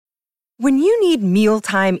When you need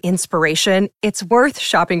mealtime inspiration, it's worth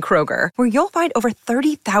shopping Kroger, where you'll find over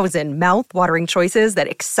 30,000 mouth-watering choices that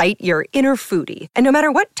excite your inner foodie. And no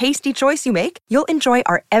matter what tasty choice you make, you'll enjoy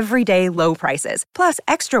our everyday low prices, plus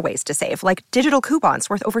extra ways to save, like digital coupons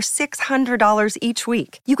worth over $600 each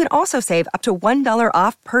week. You can also save up to $1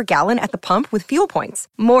 off per gallon at the pump with fuel points.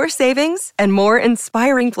 More savings and more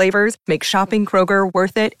inspiring flavors make shopping Kroger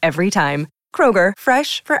worth it every time. Kroger,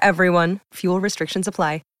 fresh for everyone. Fuel restrictions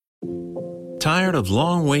apply. Tired of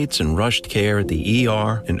long waits and rushed care at the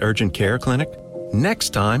ER and urgent care clinic? Next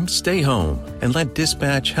time, stay home and let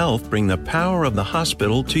Dispatch Health bring the power of the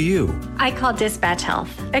hospital to you. I call Dispatch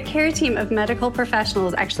Health. A care team of medical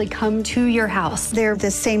professionals actually come to your house. They're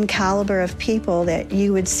the same caliber of people that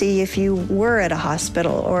you would see if you were at a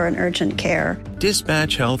hospital or an urgent care.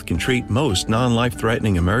 Dispatch Health can treat most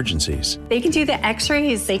non-life-threatening emergencies. They can do the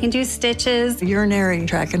x-rays, they can do stitches, urinary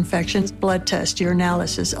tract infections, blood test,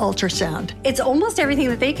 urinalysis, ultrasound. It's almost everything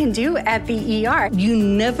that they can do at the ER. You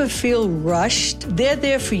never feel rushed. They're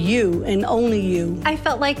there for you and only you. I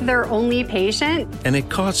felt like their only patient. And it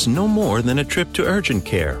costs no more than a trip to urgent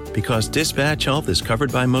care because Dispatch Health is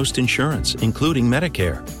covered by most insurance, including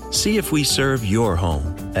Medicare. See if we serve your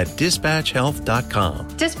home at dispatchhealth.com.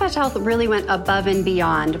 Dispatch Health really went above and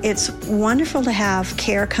beyond. It's wonderful to have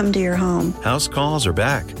care come to your home. House calls are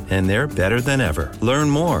back, and they're better than ever. Learn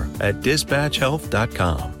more at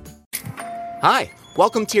dispatchhealth.com. Hi,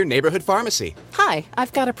 welcome to your neighborhood pharmacy. Hi,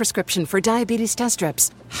 I've got a prescription for diabetes test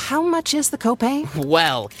strips. How much is the copay?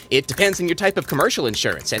 Well, it depends on your type of commercial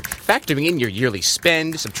insurance and factoring in your yearly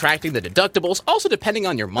spend, subtracting the deductibles, also depending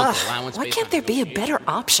on your monthly allowance. Why can't there be a better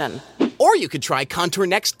option? Or you could try Contour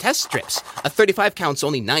Next test strips. A 35 count's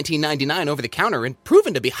only $19.99 over the counter and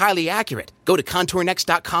proven to be highly accurate. Go to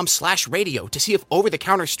contournext.com/radio to see if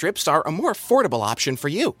over-the-counter strips are a more affordable option for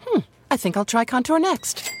you. I think I'll try Contour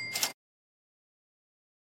Next.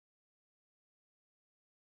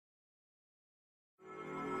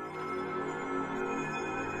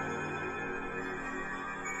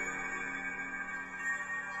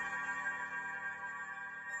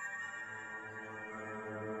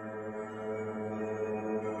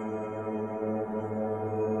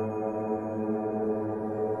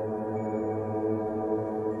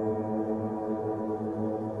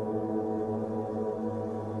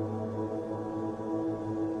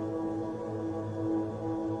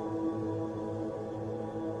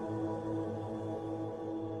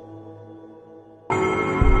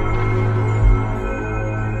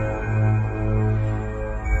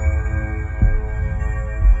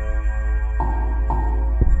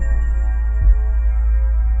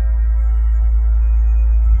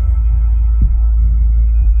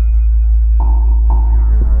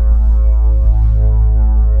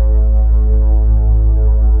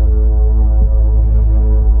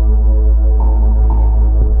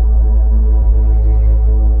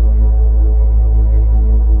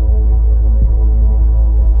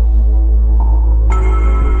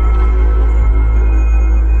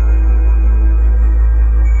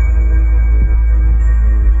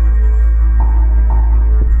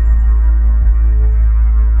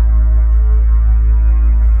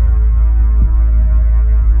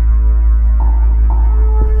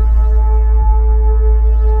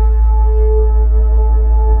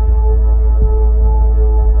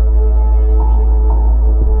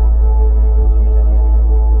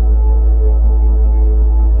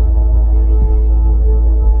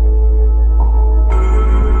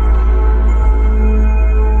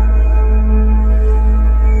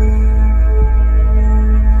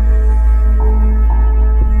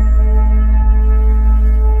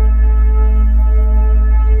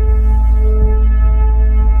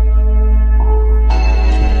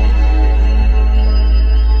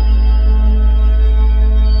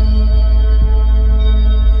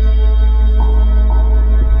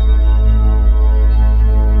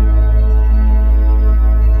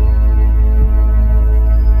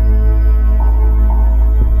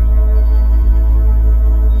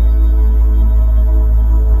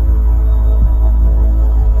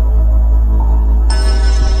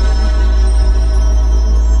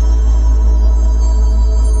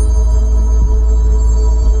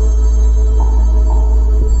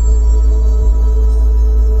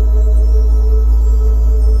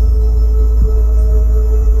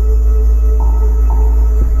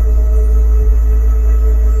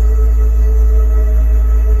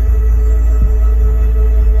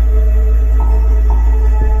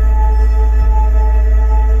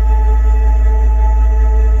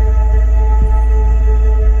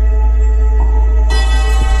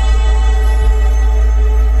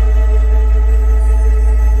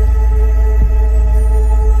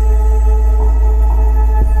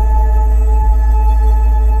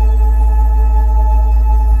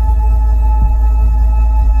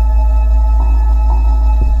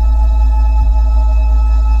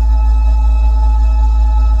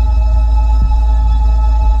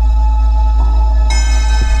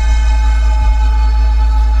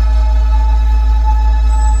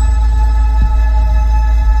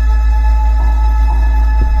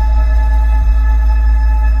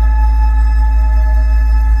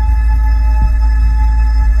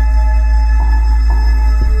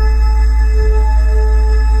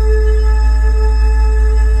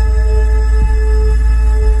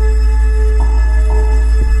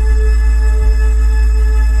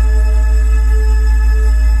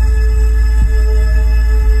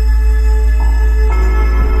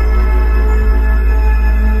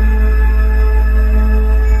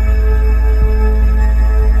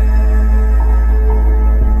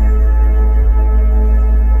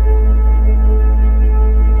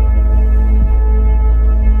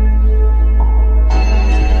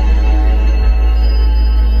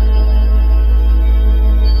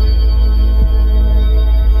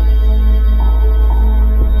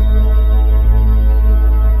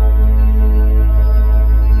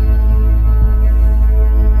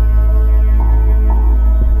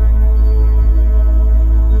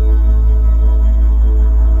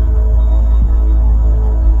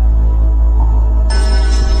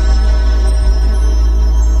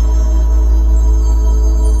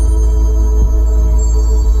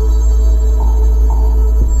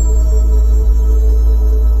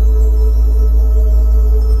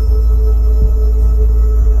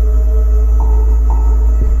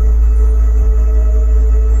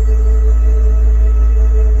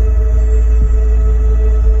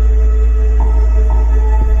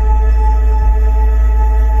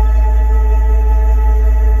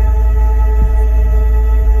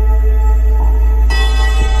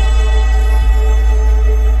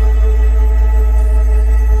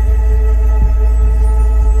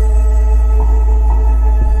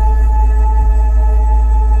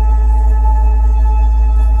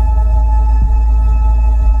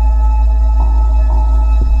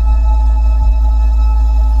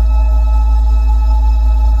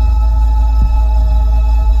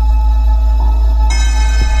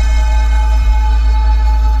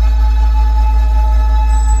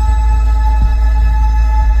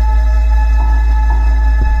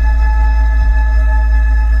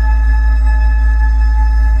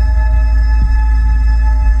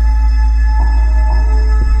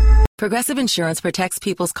 Progressive Insurance protects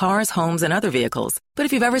people's cars, homes, and other vehicles. But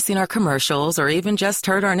if you've ever seen our commercials or even just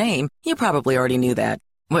heard our name, you probably already knew that.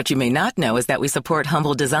 What you may not know is that we support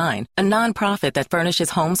Humble Design, a nonprofit that furnishes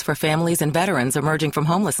homes for families and veterans emerging from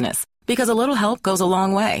homelessness. Because a little help goes a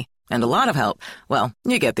long way. And a lot of help, well,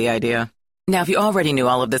 you get the idea. Now, if you already knew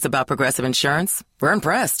all of this about Progressive Insurance, we're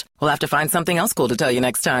impressed. We'll have to find something else cool to tell you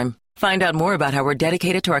next time. Find out more about how we're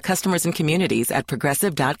dedicated to our customers and communities at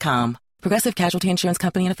Progressive.com. Progressive Casualty Insurance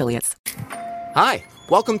Company and Affiliates. Hi,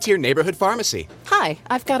 welcome to your neighborhood pharmacy. Hi,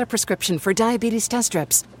 I've got a prescription for diabetes test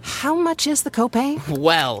strips. How much is the copay?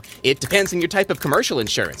 Well, it depends on your type of commercial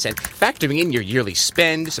insurance and factoring in your yearly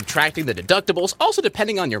spend, subtracting the deductibles, also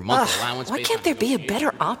depending on your monthly allowance. Why can't there be a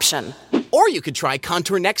better option? Or you could try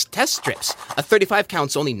Contour Next test strips. A 35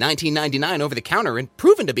 count's only $19.99 over the counter and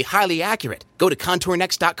proven to be highly accurate. Go to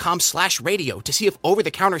contournext.com/radio to see if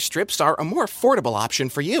over-the-counter strips are a more affordable option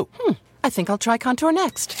for you. I think I'll try Contour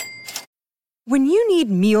Next. When you need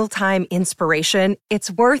mealtime inspiration,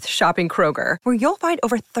 it's worth shopping Kroger, where you'll find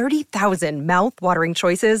over 30,000 mouth-watering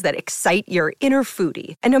choices that excite your inner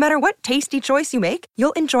foodie. And no matter what tasty choice you make,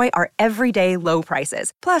 you'll enjoy our everyday low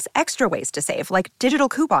prices, plus extra ways to save, like digital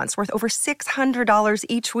coupons worth over $600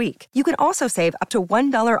 each week. You can also save up to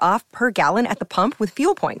 $1 off per gallon at the pump with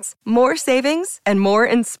fuel points. More savings and more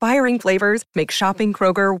inspiring flavors make shopping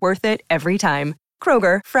Kroger worth it every time.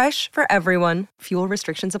 Kroger, fresh for everyone. Fuel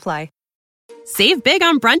restrictions apply. Save big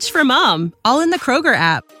on brunch for mom, all in the Kroger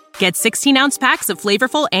app. Get 16-ounce packs of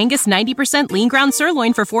flavorful Angus 90% lean ground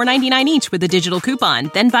sirloin for $4.99 each with a digital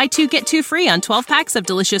coupon. Then buy 2, get 2 free on 12 packs of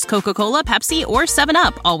delicious Coca-Cola, Pepsi, or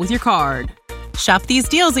 7-Up, all with your card. Shop these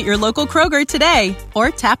deals at your local Kroger today,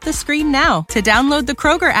 or tap the screen now to download the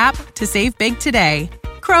Kroger app to save big today.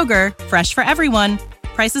 Kroger, fresh for everyone.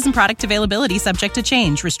 Prices and product availability subject to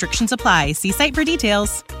change. Restrictions apply. See site for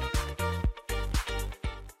details.